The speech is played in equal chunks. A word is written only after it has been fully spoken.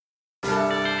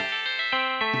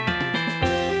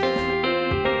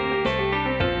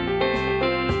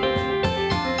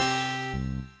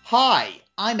Hi,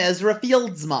 I'm Ezra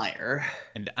Fieldsmeyer,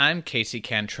 And I'm Casey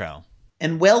Cantrell.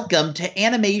 and welcome to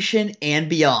Animation and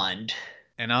Beyond.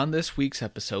 And on this week's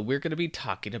episode, we're going to be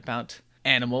talking about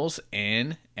animals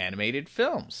in animated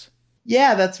films.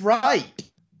 Yeah, that's right.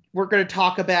 We're going to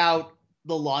talk about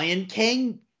The Lion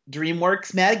King,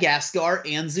 DreamWorks Madagascar,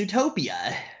 and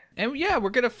Zootopia. And yeah, we're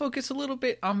going to focus a little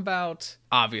bit on about,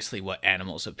 obviously, what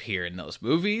animals appear in those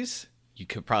movies. You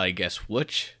could probably guess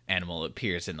which animal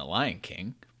appears in The Lion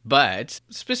King. But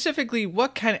specifically,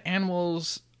 what kind of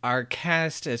animals are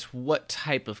cast as what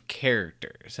type of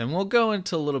characters? And we'll go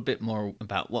into a little bit more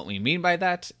about what we mean by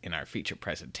that in our feature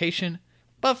presentation.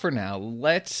 But for now,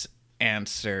 let's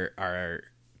answer our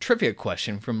trivia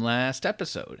question from last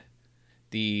episode.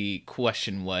 The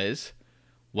question was,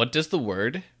 what does the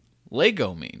word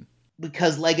Lego mean?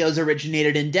 Because Legos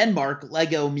originated in Denmark,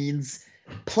 Lego means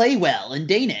play well in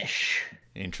Danish.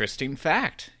 Interesting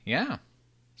fact, yeah.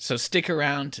 So stick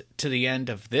around to the end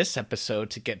of this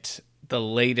episode to get the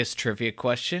latest trivia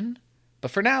question. But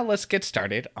for now, let's get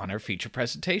started on our feature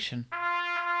presentation.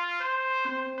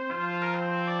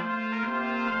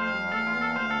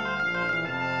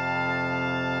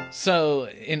 So,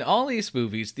 in all these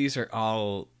movies, these are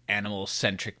all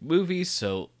animal-centric movies,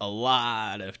 so a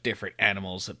lot of different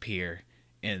animals appear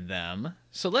in them.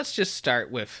 So let's just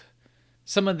start with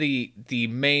some of the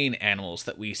main animals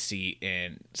that we see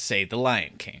in, say, The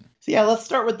Lion King. So yeah, let's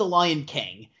start with The Lion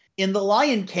King. In The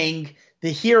Lion King, the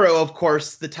hero, of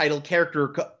course, the title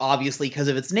character, obviously because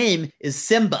of its name, is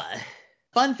Simba.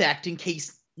 Fun fact, in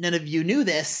case none of you knew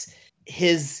this,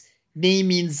 his name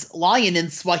means lion in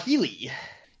Swahili.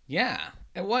 Yeah.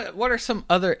 And what are some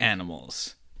other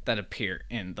animals that appear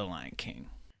in The Lion King?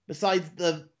 Besides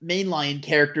the main lion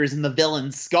characters and the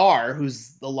villain Scar,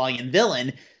 who's the lion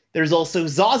villain, there's also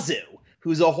Zazu,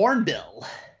 who's a hornbill,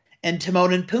 and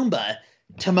Timon and Pumbaa.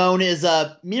 Timon is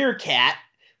a meerkat,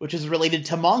 which is related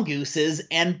to mongooses,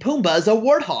 and Pumbaa is a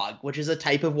warthog, which is a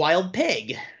type of wild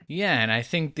pig. Yeah, and I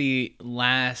think the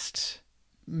last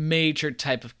major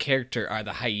type of character are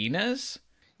the hyenas.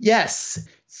 Yes,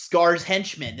 Scar's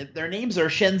henchmen. Their names are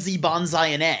Shenzi, Banzai,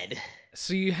 and Ed.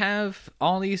 So you have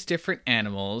all these different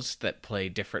animals that play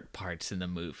different parts in the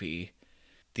movie.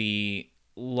 The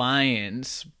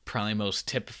lions, probably most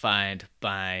typified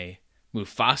by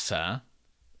Mufasa,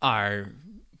 are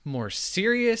more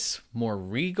serious, more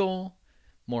regal,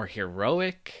 more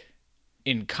heroic,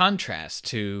 in contrast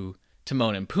to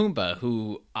Timon and Pumbaa,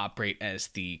 who operate as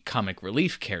the comic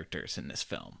relief characters in this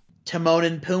film. Timon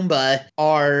and Pumbaa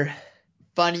are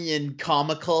funny and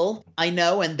comical, I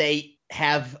know, and they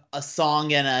have a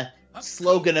song and a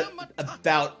slogan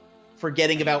about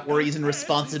forgetting about worries and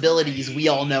responsibilities we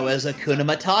all know as Hakuna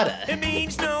Matata. It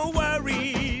means no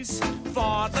worries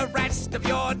for the rest of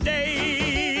your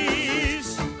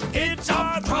days. It's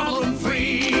our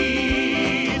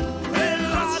problem-free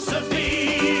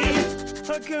philosophy.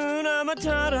 Hakuna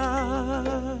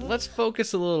Matata. Let's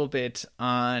focus a little bit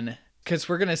on, because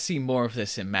we're going to see more of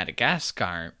this in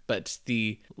Madagascar, but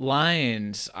the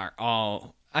lions are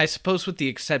all, I suppose with the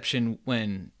exception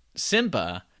when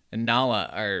Simba and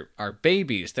Nala are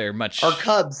babies, they're much... Are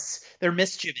cubs. They're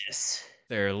mischievous.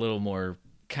 They're a little more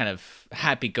kind of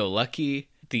happy-go-lucky.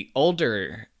 The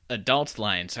older adult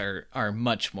lions are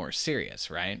much more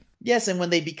serious, right? Yes, and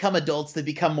when they become adults, they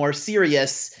become more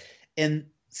serious, and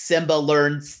Simba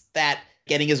learns that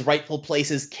getting his rightful place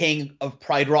as king of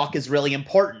Pride Rock is really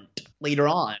important later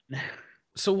on.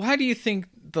 So why do you think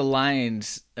the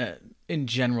lions, in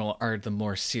general, are the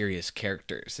more serious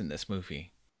characters in this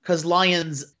movie? Because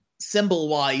lions,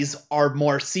 symbol-wise, are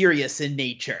more serious in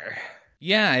nature.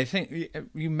 Yeah, I think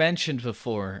you mentioned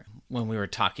before when we were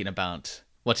talking about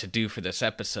what to do for this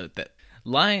episode that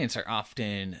lions are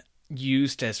often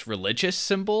used as religious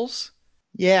symbols.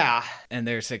 Yeah. And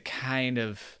there's a kind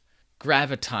of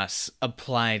gravitas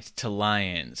applied to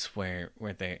lions where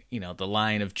they, the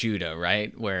Lion of Judah,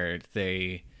 right? Where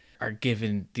they are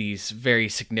given these very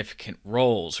significant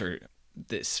roles or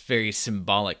this very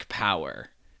symbolic power.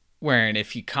 Wherein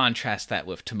if you contrast that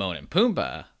with Timon and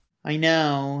Pumbaa... I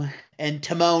know. And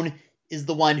Timon is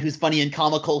the one who's funny and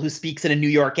comical who speaks in a New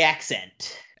York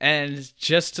accent. And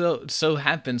just so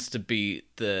happens to be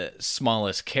the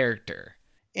smallest character.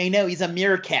 I know, he's a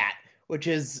meerkat, which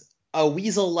is a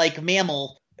weasel-like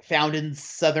mammal found in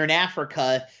southern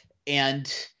Africa,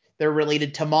 and they're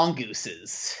related to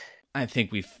mongooses. I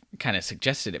think we've kind of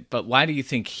suggested it, but why do you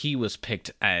think he was picked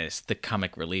as the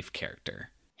comic relief character?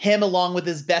 Him along with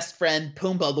his best friend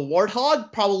Pumbaa the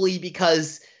warthog, probably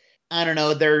because, I don't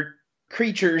know, they're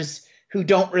creatures who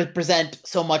don't represent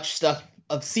so much stuff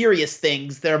of serious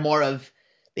things. They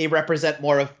represent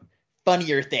more of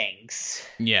funnier things.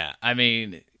 Yeah, I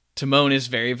mean, Timon is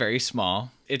very, very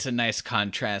small. It's a nice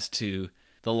contrast to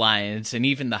the lions and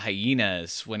even the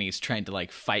hyenas when he's trying to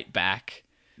like fight back.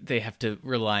 They have to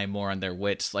rely more on their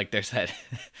wits. Like there's that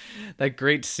that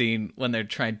great scene when they're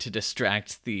trying to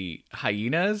distract the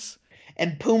hyenas.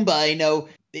 And Pumbaa,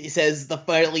 he says the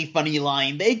fairly funny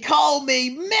line, "They call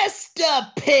me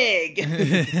Mr. Pig!"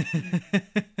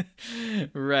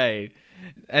 Right.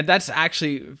 And that's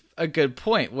actually a good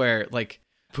point where, like,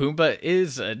 Pumbaa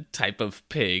is a type of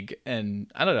pig,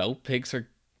 and I don't know, pigs are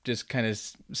just kind of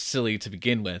silly to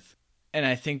begin with. And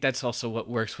I think that's also what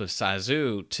works with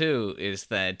Zazu, too, is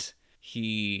that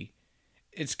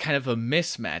it's kind of a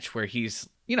mismatch where he's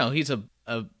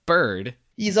a bird.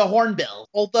 He's a hornbill.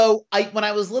 Although, when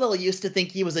I was little, I used to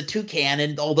think he was a toucan,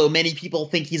 and although many people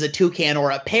think he's a toucan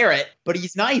or a parrot, but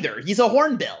he's neither. He's a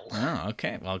hornbill. Oh,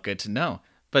 okay. Well, good to know.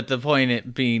 But the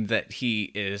point being that he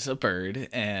is a bird,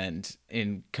 and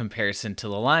in comparison to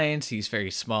the lions, he's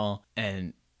very small,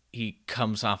 and he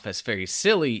comes off as very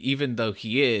silly, even though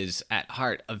he is, at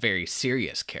heart, a very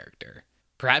serious character.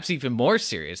 Perhaps even more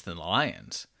serious than the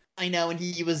lions. I know, and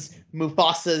he was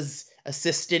Mufasa's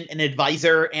assistant and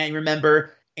advisor,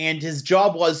 and his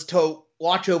job was to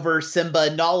watch over Simba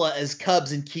and Nala as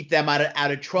cubs and keep them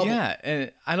out of trouble. Yeah,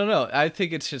 and I don't know. I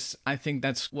think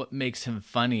that's what makes him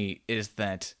funny, is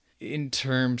that in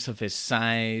terms of his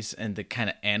size and the kind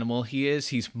of animal he is,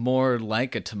 he's more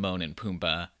like a Timon and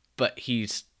Pumbaa, but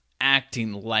he's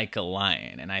acting like a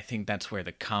lion, and I think that's where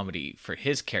the comedy for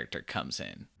his character comes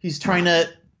in. He's trying to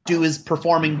do his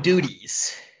performing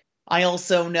duties. I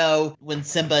also know when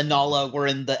Simba and Nala were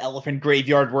in the elephant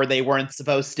graveyard where they weren't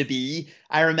supposed to be,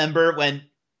 I remember when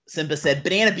Simba said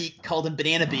Banana Beak, called him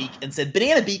Banana Beak, and said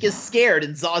Banana Beak is scared,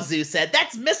 and Zazu said,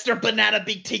 "That's Mr. Banana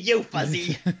Beak to you,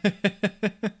 Fuzzy."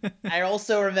 I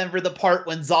also remember the part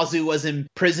when Zazu was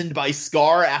imprisoned by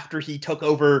Scar after he took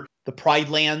over the Pride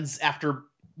Lands after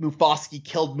Mufasa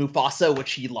killed Mufasa,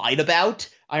 which he lied about.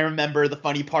 I remember the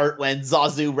funny part when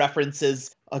Zazu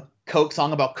references a Coke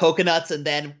song about coconuts, and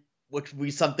then, which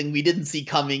was something we didn't see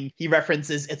coming, he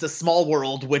references It's a Small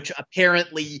World, which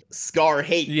apparently Scar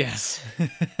hates. Yes.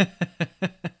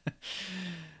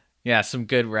 Yeah, some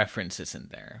good references in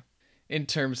there. In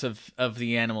terms of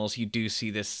the animals, you do see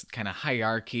this kind of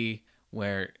hierarchy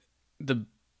where the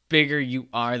bigger you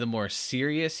are, the more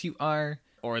serious you are,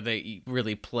 or they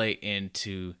really play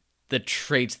into the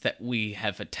traits that we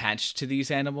have attached to these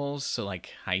animals. So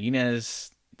like hyenas,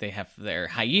 they have their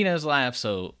hyenas laugh,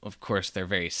 so of course they're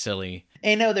very silly.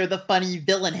 I know, they're the funny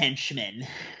villain henchmen.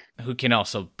 Who can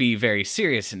also be very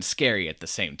serious and scary at the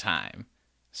same time.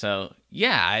 So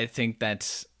yeah, I think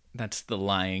that's The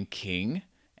Lion King.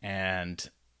 And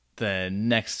the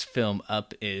next film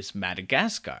up is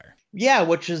Madagascar. Yeah,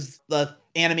 which is the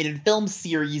animated film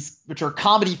series, which are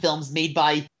comedy films made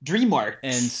by DreamWorks.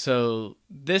 And so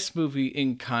this movie,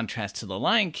 in contrast to The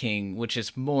Lion King, which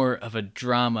is more of a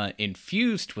drama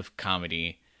infused with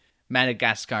comedy,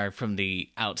 Madagascar from the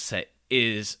outset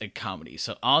is a comedy.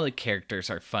 So all the characters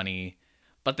are funny,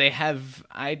 but they have,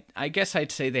 I guess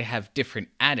I'd say they have different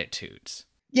attitudes.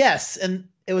 Yes, and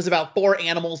it was about 4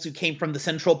 animals who came from the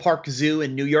Central Park Zoo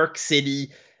in New York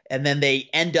City, and then they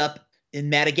end up in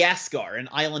Madagascar, an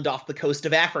island off the coast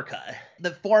of Africa.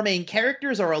 The 4 main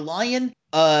characters are a lion,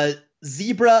 a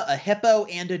zebra, a hippo,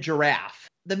 and a giraffe.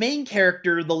 The main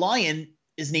character, the lion,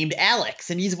 is named Alex,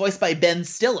 and he's voiced by Ben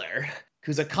Stiller,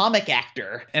 who's a comic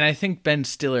actor. And I think Ben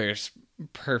Stiller's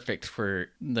perfect for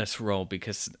this role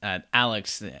because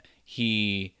Alex,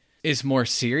 he is more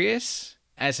serious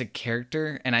as a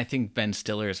character, and I think Ben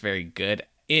Stiller is very good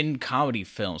in comedy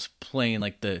films playing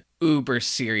like the uber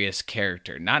serious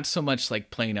character, not so much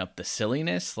like playing up the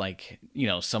silliness like,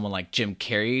 someone like Jim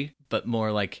Carrey, but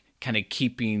more like kind of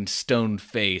keeping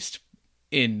stone-faced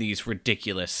in these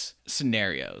ridiculous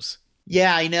scenarios.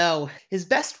 Yeah, I know. His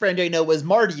best friend I know was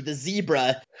Marty the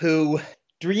zebra, who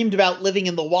dreamed about living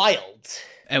in the wild.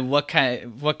 And what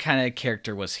kind of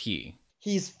character was he?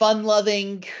 He's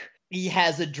fun-loving. He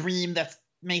has a dream that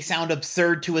may sound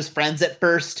absurd to his friends at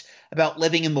first about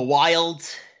living in the wild.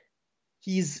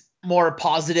 He's more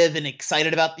positive and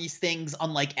excited about these things,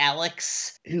 unlike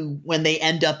Alex, who, when they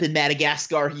end up in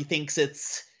Madagascar, he thinks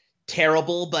it's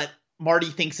terrible, but Marty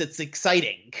thinks it's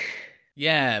exciting.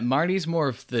 Yeah, Marty's more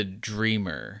of the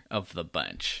dreamer of the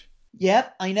bunch.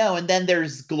 Yep, I know. And then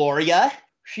there's Gloria.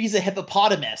 She's a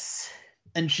hippopotamus,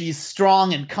 and she's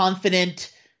strong and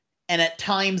confident, and at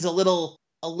times a little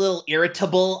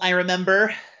irritable, I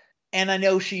remember. And I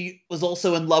know she was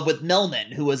also in love with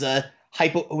Melman, who was a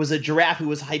giraffe who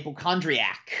was a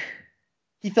hypochondriac.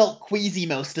 He felt queasy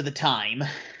most of the time.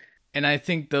 And I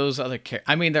think those other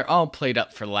I mean, they're all played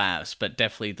up for laughs, but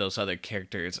definitely those other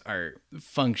characters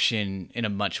function in a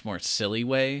much more silly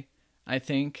way, I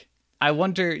think. I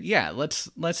wonder,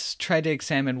 let's try to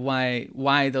examine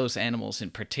why those animals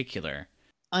in particular.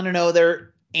 I don't know,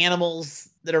 they're animals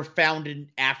that are found in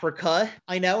Africa,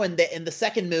 I know, and in the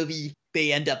second movie,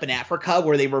 they end up in Africa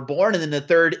where they were born, and then the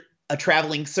third, a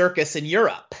traveling circus in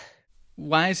Europe.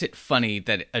 Why is it funny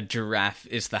that a giraffe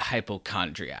is the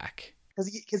hypochondriac?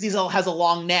 Because he has a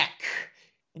long neck,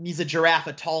 and he's a giraffe,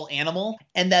 a tall animal.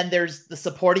 And then there's the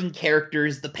supporting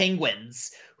characters, the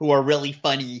penguins, who are really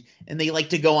funny, and they like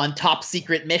to go on top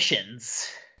secret missions.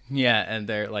 Yeah, and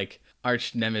they're like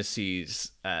arch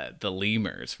nemesis, the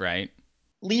lemurs, right?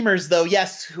 Lemurs, though,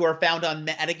 yes, who are found on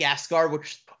Madagascar,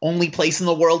 which only place in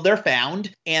the world they're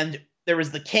found. And there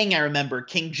was the king, I remember,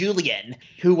 King Julian,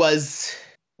 who was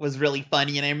really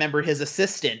funny, and I remember his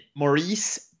assistant,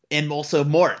 Maurice, and also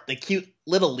Mort, the cute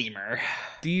little lemur.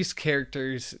 These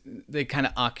characters, they kind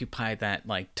of occupy that,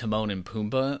 like, Timon and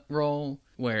Pumbaa role,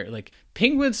 where, like,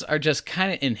 penguins are just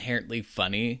kind of inherently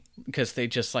funny, because they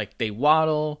just, like, they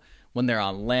waddle. When they're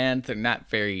on land, they're not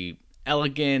very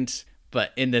elegant,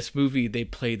 but in this movie, they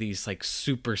play these, like,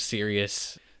 super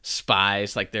serious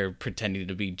spies, like they're pretending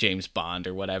to be James Bond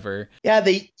or whatever. Yeah,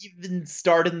 they even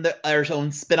starred in their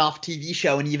own spin-off TV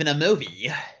show and even a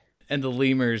movie. And the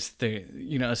lemurs,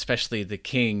 especially the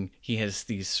king, he has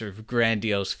these sort of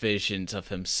grandiose visions of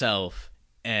himself,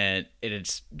 and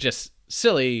it's just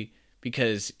silly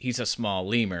because he's a small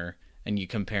lemur, and you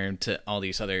compare him to all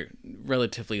these other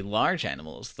relatively large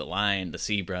animals, the lion, the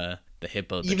zebra, the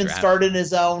hippo, the even giraffe. Started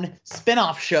his own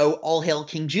spin-off show, All Hail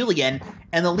King Julian,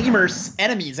 and the lemur's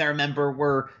enemies, I remember,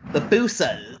 were the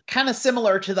Busa, kind of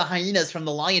similar to the hyenas from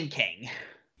The Lion King.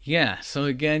 Yeah, so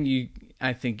again,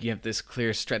 I think you have this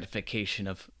clear stratification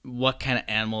of what kind of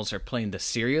animals are playing the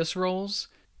serious roles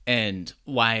and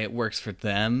why it works for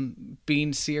them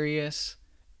being serious.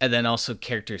 And then also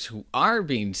characters who are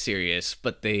being serious,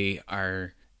 but they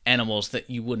are animals that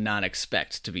you would not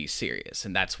expect to be serious.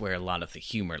 And that's where a lot of the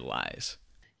humor lies.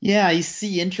 Yeah, I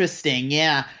see. Interesting.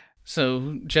 Yeah.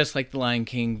 So just like The Lion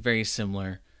King, very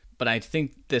similar. But I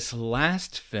think this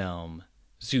last film,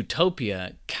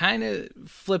 Zootopia, kind of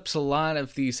flips a lot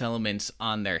of these elements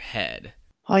on their head.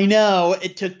 I know.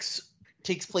 It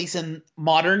takes place in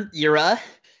modern era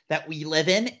that we live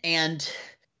in, and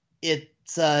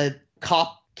it's a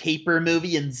cop caper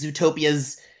movie, and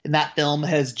Zootopia's in that film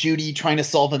has Judy trying to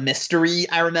solve a mystery,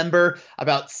 I remember,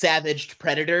 about savaged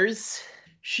predators.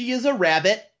 She is a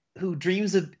rabbit who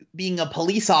dreams of being a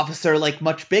police officer like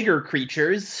much bigger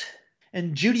creatures,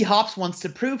 and Judy Hopps wants to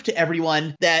prove to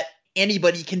everyone that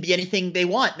anybody can be anything they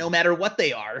want, no matter what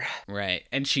they are. Right,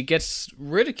 and she gets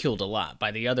ridiculed a lot by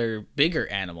the other bigger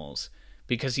animals,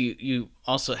 because you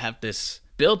also have this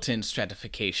built-in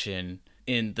stratification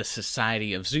in the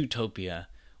society of Zootopia,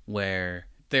 where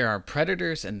there are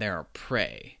predators and there are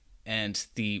prey. And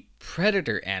the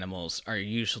predator animals are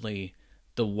usually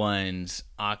the ones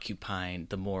occupying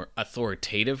the more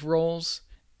authoritative roles,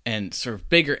 and sort of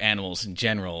bigger animals in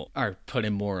general are put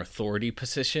in more authority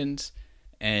positions.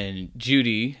 And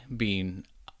Judy, being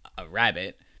a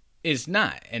rabbit, is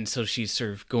not. And so she's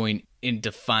sort of going in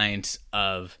defiance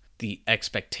of the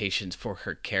expectations for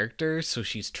her character. So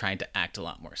she's trying to act a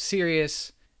lot more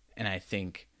serious. And I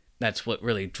think that's what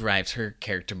really drives her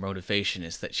character motivation,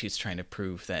 is that she's trying to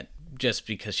prove that just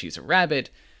because she's a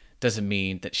rabbit doesn't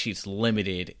mean that she's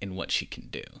limited in what she can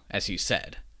do, as you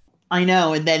said. I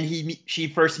know, and then she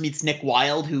first meets Nick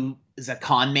Wilde, who is a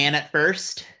con man at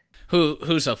first.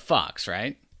 Who's a fox,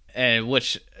 right? And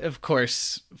which, of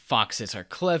course, foxes are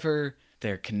clever,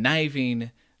 they're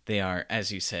conniving, they are,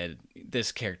 as you said,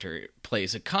 this character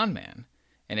plays a con man.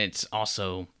 And it's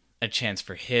also a chance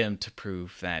for him to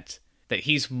prove that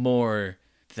he's more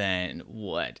than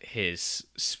what his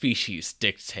species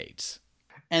dictates.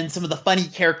 And some of the funny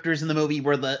characters in the movie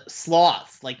were the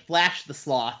sloths, like Flash the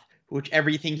Sloth, which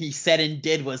everything he said and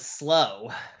did was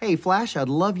slow. Hey, Flash, I'd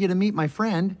love you to meet my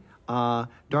friend.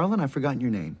 Darling, I've forgotten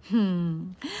your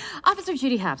name. Officer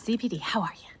Judy Hopps, CPD, how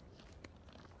are you?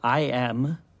 I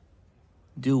am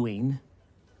doing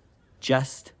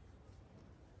just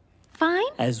Fine?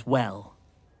 as well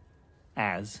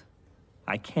as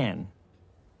I can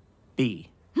be.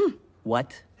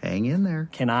 What Hang in there.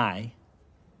 can I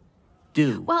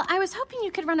do Well, I was hoping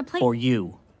you could run a play. for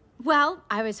you Well,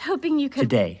 I was hoping you could.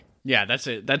 today? Yeah, that's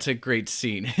a great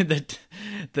scene.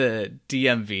 the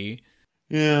DMV.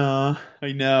 Yeah,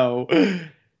 I know.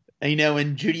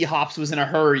 And Judy Hopps was in a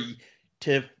hurry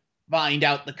to find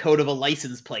out the code of a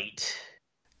license plate.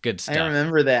 Good stuff. I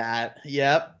remember that.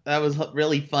 Yep, that was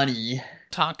really funny.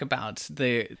 talk about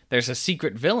there's a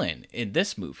secret villain in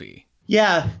this movie.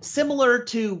 Yeah, similar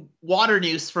to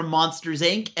Waternoose from Monsters,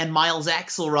 Inc. and Miles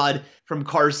Axelrod from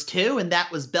Cars 2, and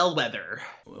that was Bellwether.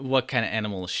 What kind of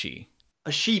animal is she?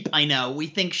 A sheep, I know. We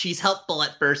think she's helpful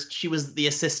at first. She was the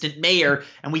assistant mayor,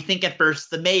 and we think at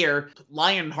first the mayor,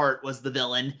 Lionheart, was the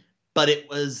villain, but it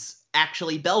was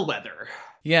actually Bellwether.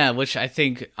 Yeah, which I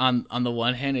think on the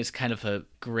one hand is kind of a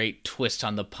great twist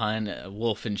on the pun,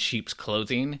 wolf in sheep's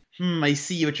clothing. I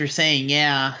see what you're saying,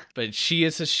 yeah. But she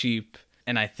is a sheep,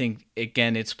 and I think,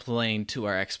 again, it's playing to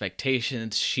our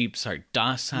expectations. Sheeps are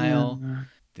docile,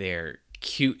 they're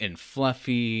cute and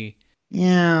fluffy.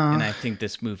 Yeah. And I think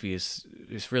this movie is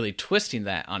really twisting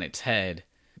that on its head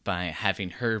by having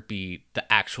her be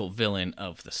the actual villain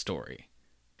of the story.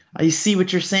 I see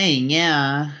what you're saying,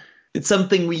 yeah. It's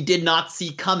something we did not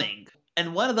see coming.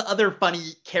 And one of the other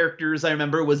funny characters I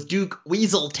remember was Duke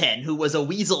Weaselton, who was a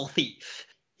weasel thief.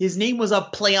 His name was a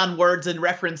play on words in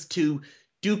reference to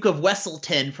Duke of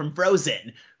Weselton from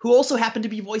Frozen, who also happened to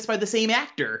be voiced by the same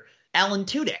actor, Alan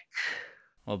Tudyk.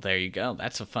 Well, there you go.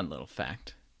 That's a fun little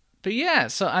fact. But yeah,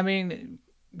 so I mean,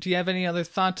 do you have any other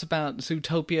thoughts about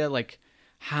Zootopia, like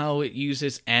how it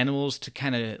uses animals to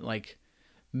kind of like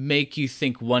make you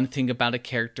think one thing about a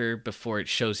character before it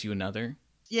shows you another?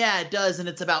 Yeah, it does, and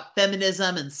it's about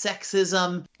feminism and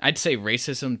sexism. I'd say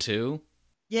racism too.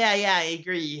 Yeah, I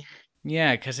agree.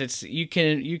 Yeah, because it's you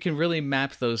can really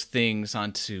map those things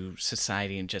onto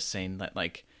society and just saying that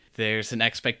like there's an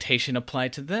expectation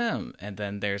applied to them, and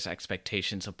then there's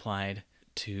expectations applied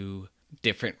to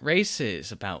different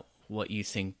races about what you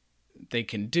think they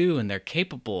can do and they're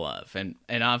capable of, and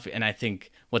I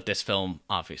think what this film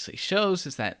obviously shows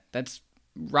is that that's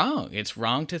wrong. It's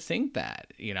wrong to think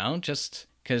that, just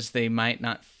because they might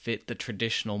not fit the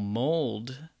traditional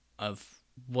mold of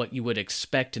what you would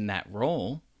expect in that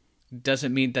role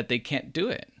doesn't mean that they can't do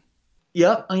it.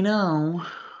 Yep, I know.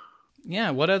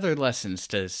 Yeah, what other lessons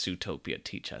does Zootopia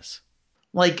teach us?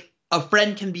 Like, a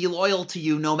friend can be loyal to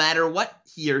you no matter what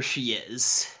he or she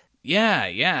is.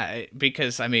 Yeah,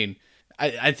 because I mean,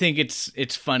 I think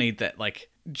it's funny that like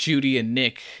Judy and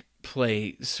Nick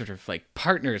play sort of like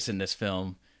partners in this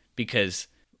film because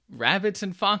rabbits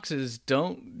and foxes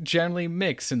don't generally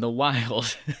mix in the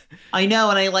wild. I know,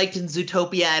 and I liked in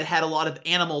Zootopia it had a lot of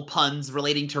animal puns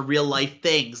relating to real life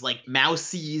things like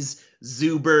Mousies,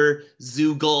 Zuber,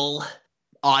 Zoogle,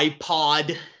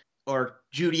 iPod, or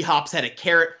Judy Hopps had a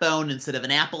carrot phone instead of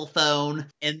an Apple phone,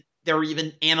 and there were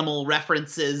even animal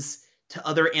references to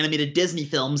other animated Disney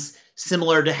films,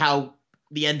 similar to how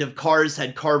the end of Cars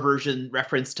had car version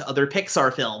reference to other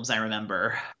Pixar films, I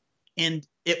remember. And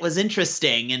it was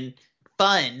interesting and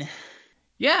fun.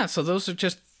 Yeah, so those are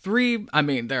just 3. I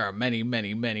mean, there are many,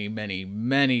 many, many, many,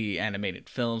 many animated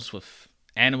films with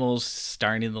animals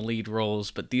starring in the lead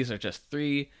roles, but these are just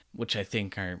 3, which I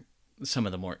think are some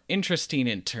of the more interesting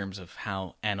in terms of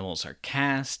how animals are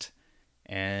cast.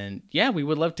 And yeah, we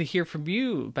would love to hear from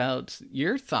you about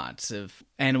your thoughts of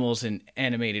animals in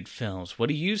animated films. What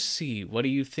do you see? What do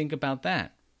you think about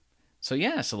that? So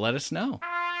yeah, so let us know.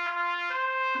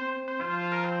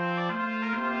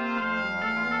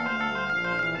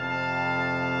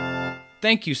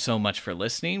 Thank you so much for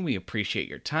listening. We appreciate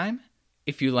your time.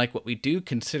 If you like what we do,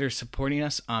 consider supporting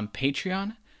us on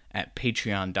Patreon at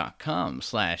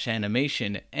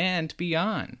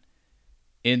patreon.com/animation-and-beyond.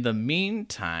 In the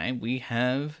meantime, we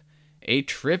have a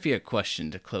trivia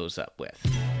question to close up with.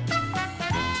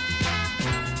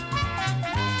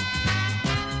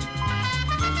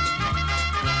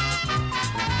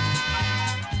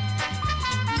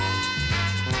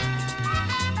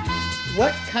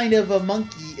 What kind of a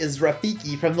monkey is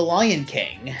Rafiki from The Lion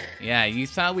King? Yeah, you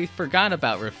thought we forgot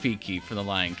about Rafiki from The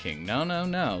Lion King.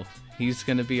 No. He's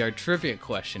going to be our trivia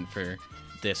question for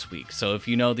this week. So if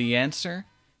you know the answer,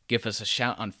 give us a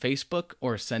shout on Facebook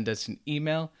or send us an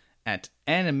email at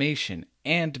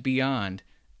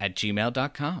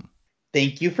animationandbeyond@gmail.com.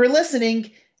 Thank you for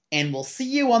listening, and we'll see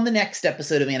you on the next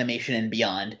episode of Animation and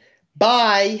Beyond.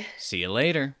 Bye! See you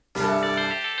later.